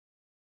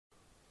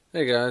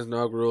Hey guys,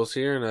 Nogrules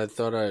here, and I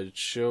thought I'd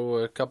show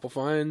a couple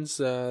finds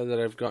that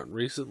I've gotten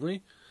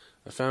recently.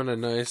 I found a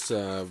nice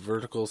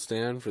vertical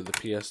stand for the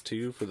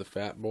PS2 for the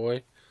Fat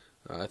Boy.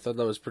 I thought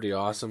that was pretty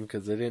awesome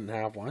because they didn't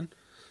have one,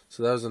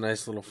 so that was a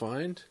nice little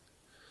find.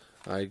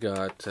 I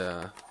got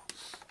the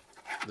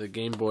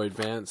Game Boy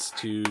Advance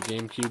to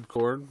GameCube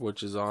cord,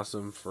 which is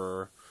awesome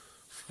for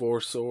Four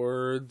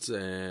Swords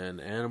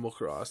and Animal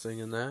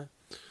Crossing and that.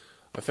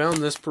 I found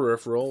this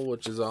peripheral,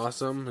 which is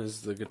awesome,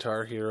 is the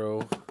Guitar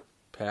Hero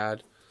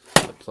pad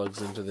that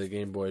plugs into the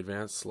Game Boy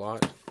Advance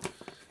slot.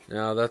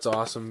 Now that's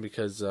awesome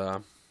because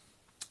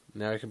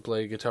now I can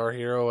play Guitar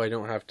Hero. I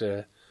don't have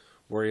to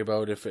worry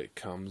about if it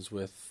comes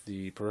with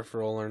the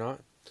peripheral or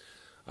not.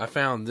 I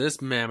found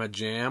this Mama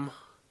Jam,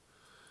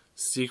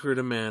 Secret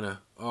of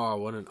Mana. Oh,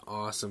 what an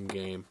awesome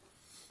game.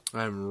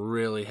 I'm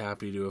really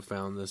happy to have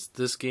found this.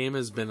 This game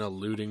has been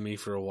eluding me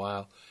for a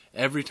while.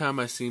 Every time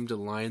I seem to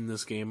line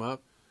this game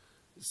up,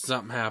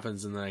 something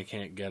happens and then I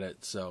can't get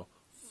it. So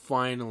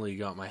finally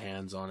got my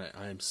hands on it.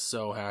 I am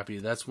so happy.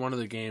 That's one of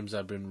the games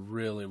I've been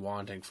really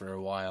wanting for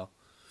a while.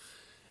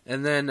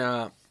 And then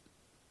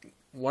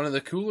one of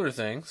the cooler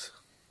things,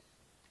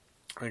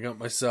 I got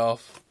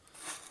myself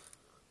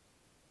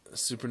a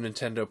Super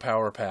Nintendo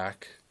Power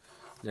Pack.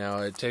 Now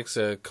it takes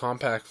a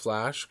compact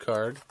flash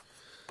card.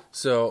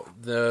 So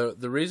the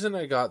reason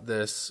I got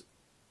this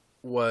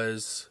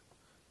was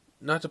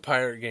not to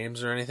pirate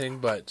games or anything,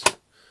 but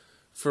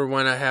for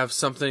when I have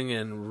something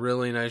in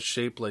really nice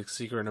shape like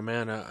Secret of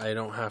Mana, I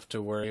don't have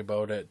to worry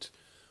about it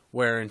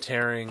wear and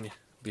tearing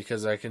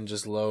because I can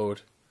just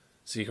load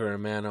Secret of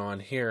Mana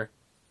on here.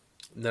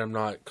 And then I'm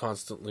not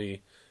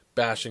constantly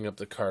bashing up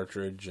the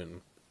cartridge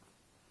and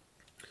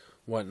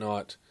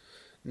whatnot.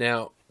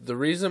 Now, the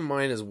reason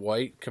mine is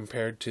white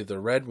compared to the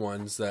red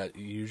ones that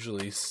you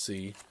usually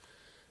see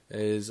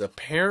is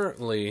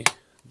apparently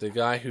the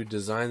guy who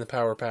designed the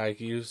Power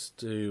Pack used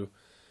to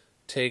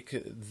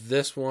take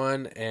this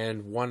one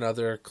and one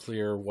other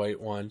clear white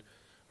one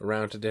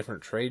around to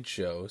different trade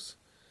shows,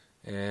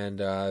 and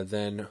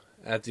then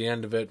at the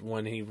end of it,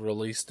 when he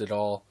released it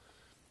all,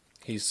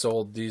 he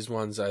sold these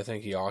ones. I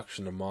think he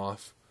auctioned them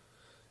off,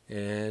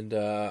 and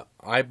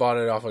I bought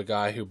it off a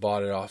guy who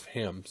bought it off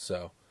him.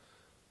 So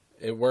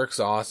it works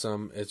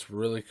awesome. It's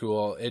really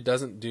cool. It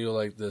doesn't do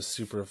like the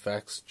super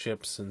effects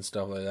chips and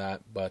stuff like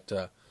that, but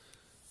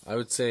I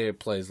would say it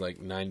plays like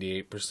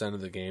 98%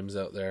 of the games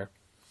out there.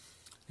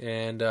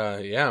 And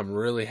yeah, I'm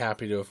really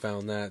happy to have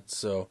found that,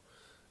 so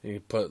you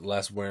can put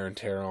less wear and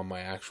tear on my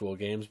actual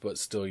games, but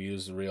still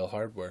use the real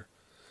hardware.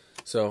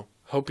 So,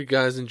 hope you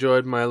guys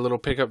enjoyed my little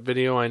pickup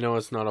video. I know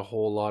it's not a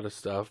whole lot of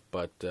stuff,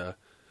 but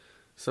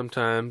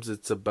sometimes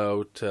it's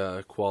about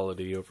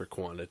quality over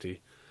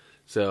quantity.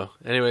 So,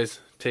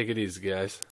 anyways, take it easy, guys.